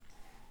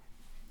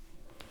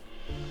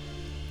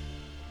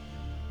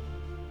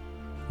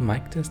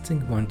Mic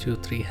testing 1 2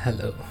 3.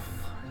 Hello.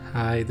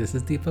 Hi, this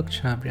is Deepak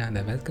Chabria and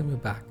I welcome you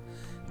back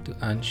to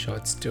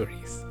Unshort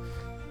Stories.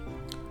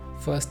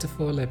 First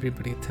of all,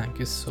 everybody, thank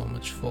you so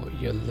much for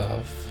your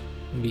love.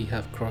 We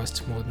have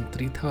crossed more than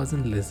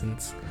 3,000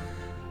 listens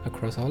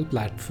across all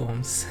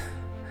platforms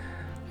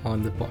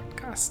on the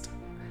podcast.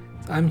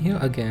 So I'm here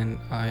again.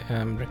 I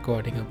am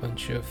recording a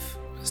bunch of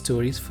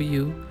stories for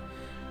you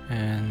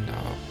and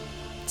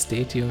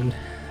stay tuned.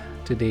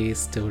 Today's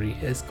story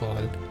is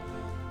called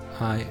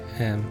I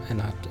Am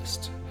an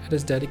Artist. It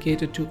is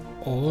dedicated to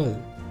all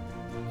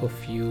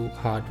of you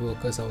hard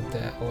workers out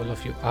there, all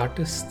of you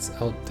artists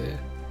out there,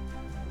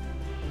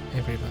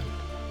 everyone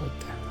out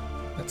there.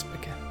 Let's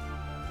begin.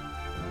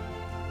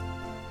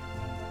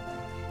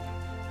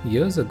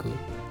 Years ago,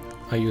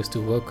 I used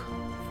to work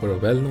for a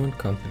well-known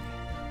company.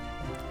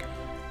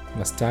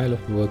 My style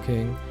of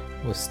working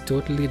was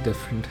totally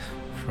different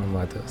from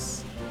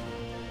others.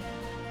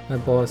 My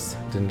boss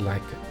didn't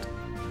like it.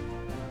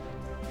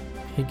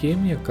 He gave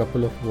me a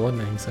couple of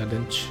warnings. I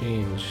didn't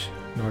change,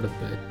 not a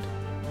bit.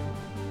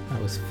 I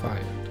was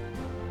fired.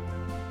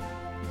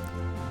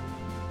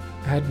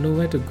 I had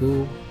nowhere to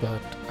go,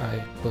 but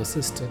I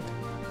persisted,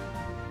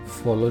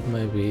 followed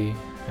my way,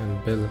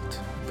 and built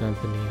a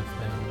company of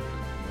my own.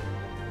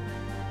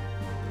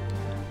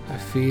 I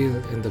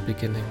failed in the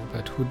beginning,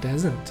 but who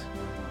doesn't?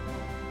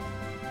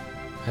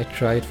 I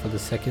tried for the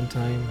second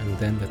time and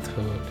then the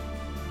third.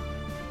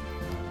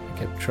 I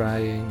kept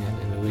trying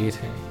and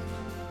innovating.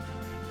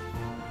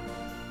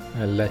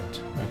 I let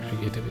my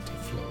creativity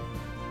flow.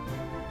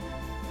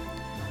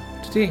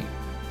 Today,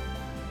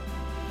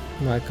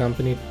 my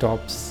company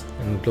tops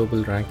in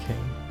global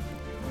ranking.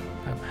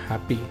 I'm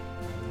happy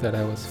that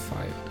I was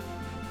fired,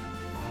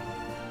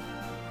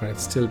 or I'd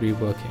still be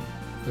working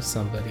for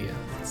somebody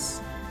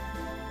else.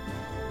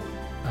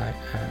 I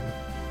am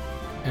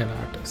an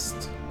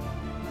artist.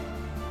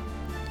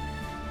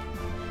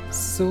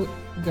 So,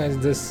 guys,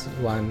 this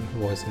one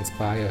was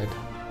inspired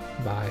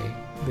by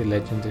the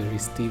legendary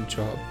Steve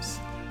Jobs,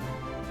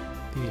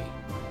 the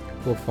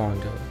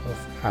co-founder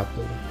of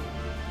Apple.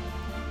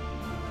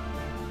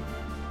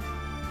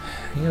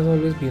 He has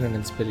always been an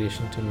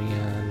inspiration to me,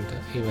 and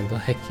even though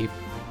I keep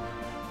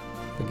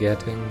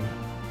forgetting,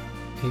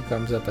 he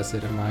comes up as a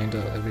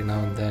reminder every now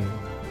and then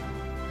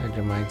and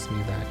reminds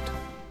me that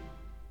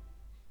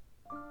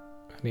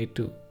I need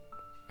to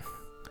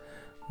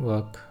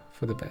work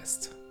for the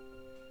best.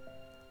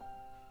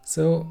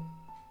 So,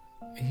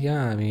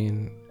 yeah,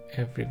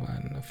 every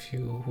one of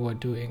you who are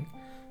doing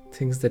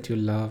things that you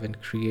love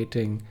and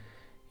creating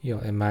your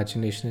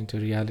imagination into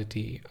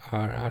reality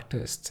are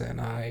artists,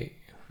 and I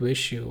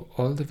wish you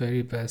all the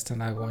very best,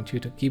 and I want you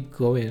to keep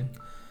going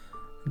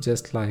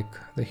just like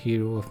the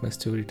hero of my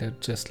story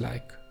did, just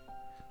like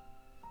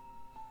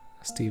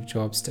Steve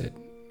Jobs did.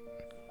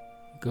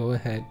 Go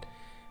ahead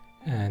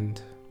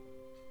and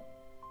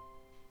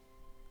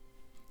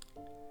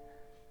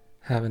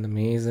have an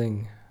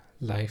amazing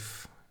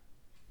life.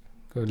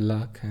 Good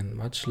luck and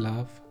much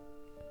love.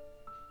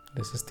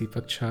 This is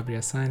Deepak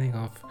Chabria signing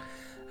off,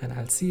 and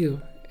I'll see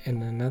you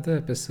in another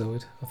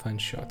episode of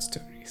Unshort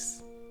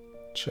Stories.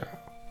 Ciao.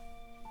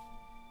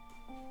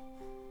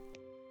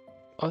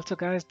 Also,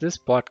 guys, this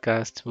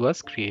podcast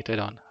was created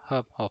on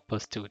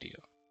Hubhopper Studio.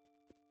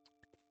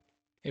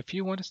 If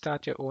you want to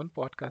start your own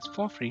podcast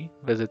for free,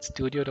 visit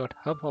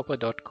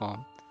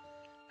studio.hubhopper.com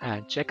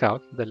and check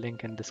out the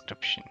link in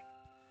description.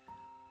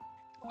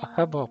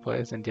 Hubhopper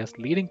is India's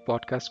leading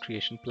podcast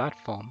creation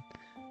platform,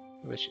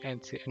 which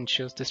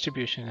ensures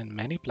distribution in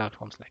many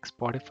platforms like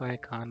Spotify,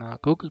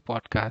 Gaana, Google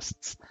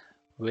Podcasts,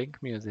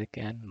 Wink Music,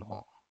 and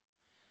more.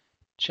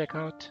 Check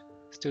out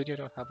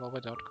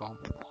studio.hubhopper.com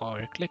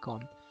or click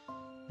on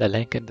the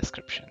link in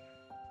description.